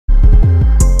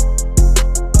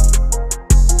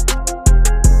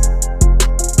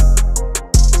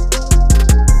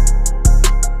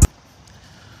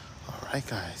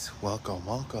Alright guys, welcome.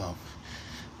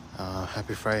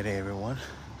 Happy Friday everyone.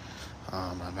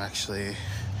 I'm actually,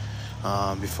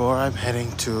 before I'm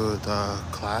heading to the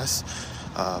class,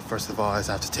 first of all I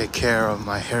have to take care of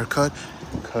my haircut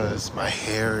because my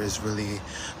hair is really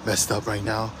messed up right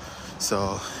now.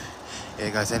 So yeah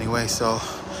guys, anyway, so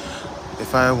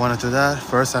if I want to do that,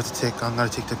 first I'm gonna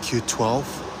take the Q12,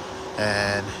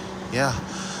 and yeah,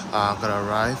 I'm gonna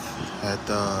arrive at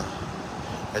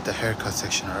the haircut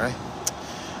section.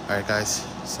 Alright guys,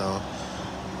 so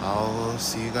I'll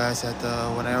see you guys at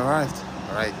the when I arrived.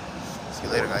 Alright, see you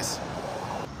later guys.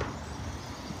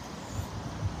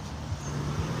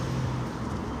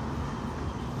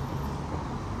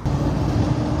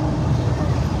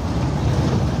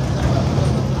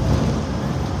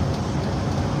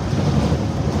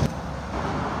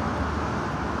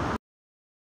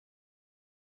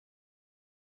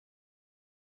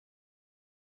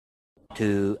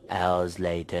 2 hours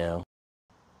later.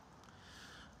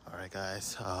 Alright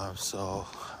guys, so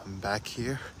I'm back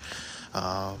here.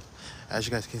 um, as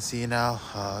you guys can see now,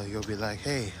 you'll be like,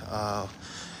 hey,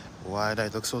 why did I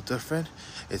look so different?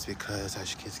 It's because,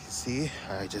 as you guys can see,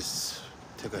 I just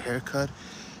took a haircut.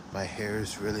 My hair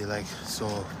is really like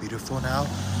so beautiful now.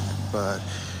 But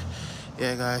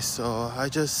yeah guys, so I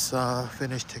just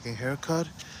finished taking a haircut.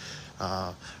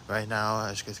 Right now,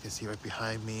 as you guys can see right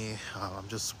behind me, I'm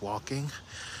just walking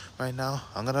right now.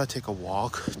 I'm gonna take a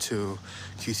walk to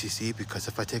QCC because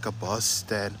if I take a bus,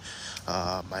 then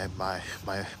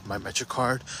my Metro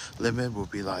card limit will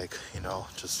be like,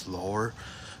 just lower.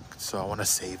 So I want to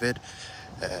save it.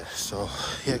 So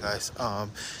yeah guys, I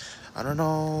don't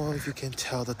know if you can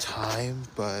tell the time,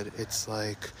 but it's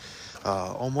like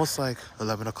almost like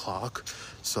 11 o'clock.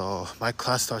 So my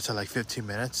class starts at like 15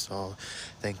 minutes, so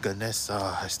thank goodness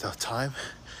I still have time.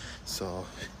 So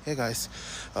hey guys,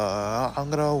 I'm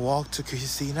gonna walk to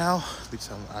QCC now, which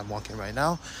I'm walking right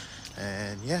now.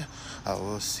 And yeah, I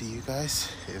will see you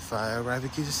guys if I arrive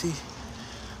at QCC.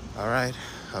 Alright,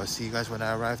 I'll see you guys when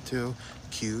I arrive to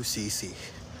QCC.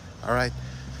 Alright,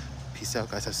 peace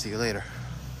out guys, I'll see you later.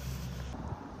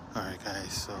 Alright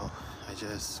guys, so I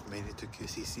just made it to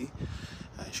QCC.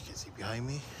 As you can see behind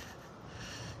me,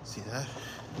 see that?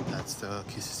 That's the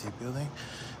QCC building.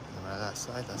 And on that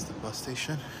side, that's the bus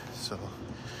station. So,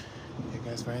 hey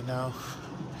guys, right now,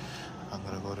 I'm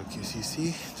gonna go to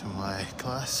QCC to my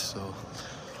class. So,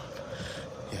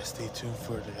 yeah, stay tuned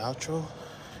for the outro.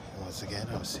 And once again,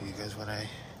 I'll see you guys when I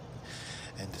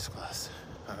end this class.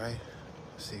 Alright,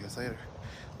 see you guys later.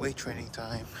 Weight training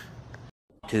time.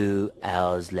 2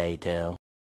 hours later.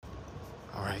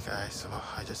 Alright guys, so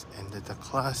I just ended the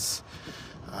class.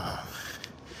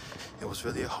 It was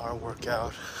really a hard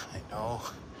workout, I know.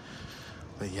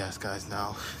 But yes guys,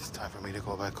 now it's time for me to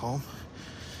go back home.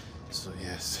 So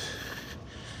yes,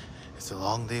 it's a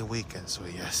long day weekend, so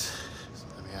yes. So,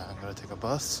 I'm gonna take a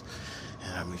bus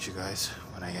and I'll meet you guys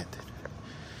when I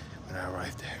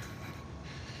arrive there.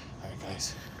 Alright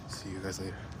guys, see you guys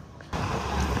later.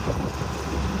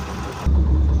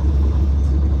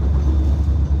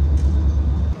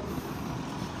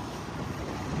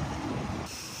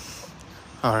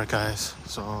 Alright guys,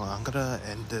 so I'm gonna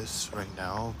end this right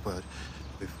now, but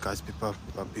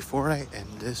before I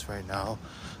end this right now,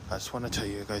 I just want to tell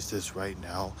you guys this right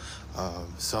now.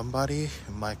 Somebody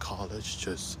in my college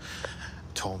just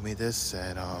told me this,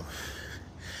 and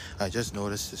I just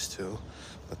noticed this too.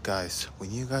 But guys,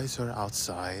 when you guys are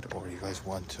outside or you guys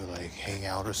want to like hang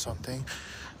out or something,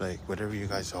 like whatever you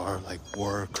guys are, like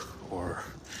work or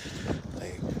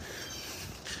like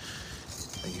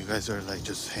you guys are like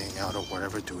just hanging out or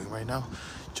whatever doing right now,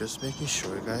 just making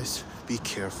sure guys, be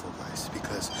careful guys,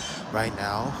 because right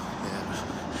now,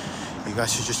 and you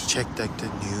guys should just check like the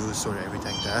news or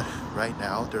everything like that. Right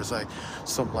now there's like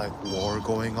some like war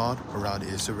going on around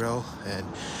Israel, and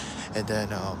then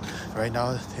right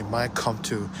now it might come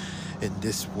to, in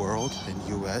this world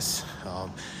in US,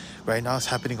 right now it's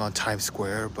happening on Times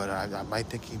Square, but I might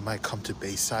think it might come to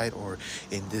Bayside or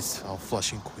in this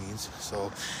Flushing, Queens.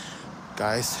 So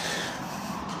guys,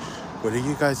 wherever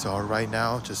you guys are right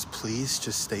now, just please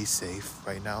just stay safe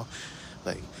right now.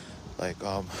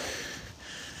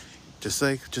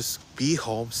 Just be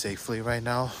home safely right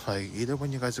now. Like either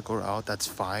when you guys go out, that's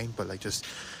fine, but like just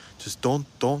don't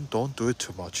do it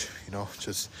too much,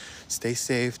 just stay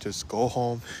safe, just go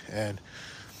home and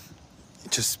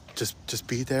just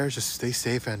be there, just stay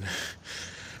safe and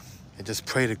just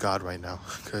pray to God right now,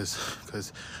 because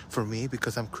for me,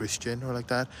 because I'm Christian or like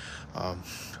that,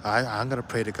 I'm gonna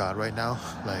pray to God right now,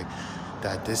 like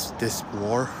that this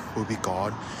war will be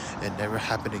gone and never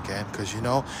happen again, because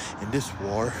in this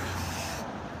war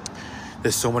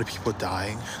there's so many people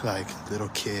dying, like little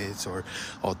kids or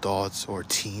adults or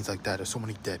teens like that. There's so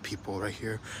many dead people right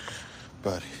here.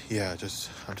 But yeah, I'm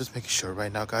just making sure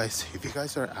right now, guys, if you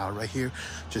guys are out right here,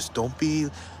 just don't be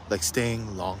like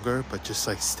staying longer, but just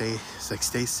like stay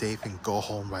safe and go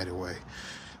home right away.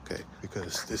 Okay,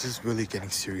 because this is really getting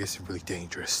serious and really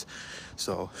dangerous.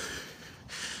 So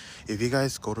if you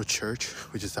guys go to church,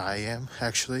 which is I am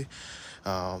actually,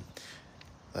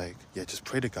 like, yeah, just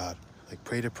pray to God. Like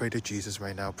pray to Jesus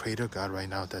right now. Pray to God right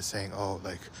now that's saying, oh,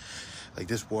 like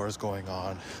this war is going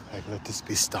on. Like let this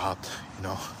be stopped, you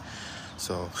know.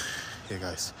 So yeah,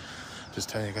 guys, just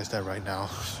telling you guys that right now.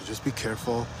 So just be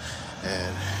careful,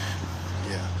 and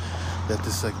yeah, let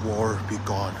this like war be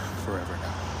gone forever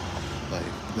now.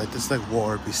 Like let this like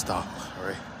war be stopped. All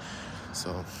right.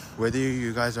 So whether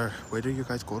you guys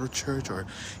go to church or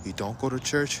you don't go to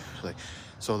church, like,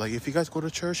 so like if you guys go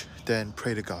to church, then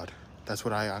pray to God. That's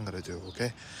what I'm gonna do.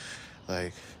 Okay,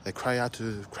 like cry out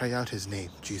His name,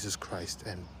 Jesus Christ,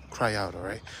 and cry out. All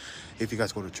right, if you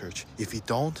guys go to church. If you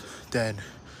don't, then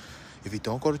if you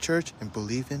don't go to church and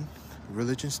believe in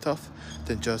religion stuff,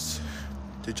 then just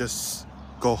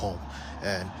go home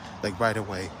and like right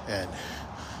away and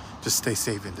just stay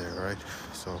safe in there. All right,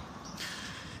 so.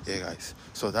 Yeah, guys,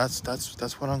 so that's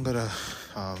what I'm gonna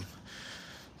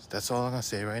that's all I'm gonna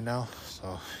say right now.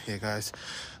 So yeah, guys,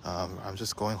 I'm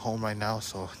just going home right now,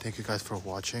 so thank you guys for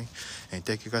watching, and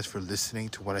thank you guys for listening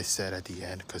to what I said at the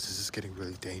end, because this is getting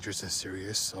really dangerous and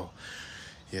serious. So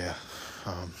yeah,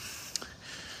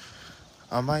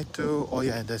 I might do, oh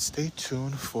yeah, and then stay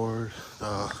tuned for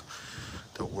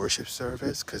the worship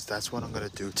service, because that's what I'm gonna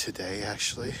do today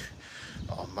actually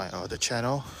on my other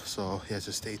channel. So yeah,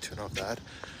 just stay tuned on that.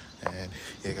 And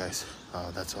yeah, guys,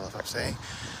 that's all I'm saying.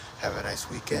 Have a nice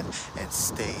weekend and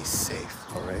stay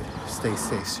safe. All right, stay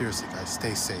safe. Seriously, guys,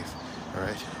 stay safe. All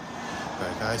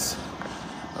right, guys,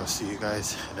 I'll see you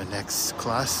guys in the next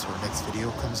class or next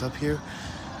video comes up here.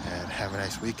 And have a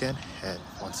nice weekend, and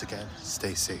once again,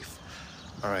 stay safe.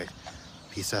 All right,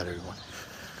 peace out, everyone.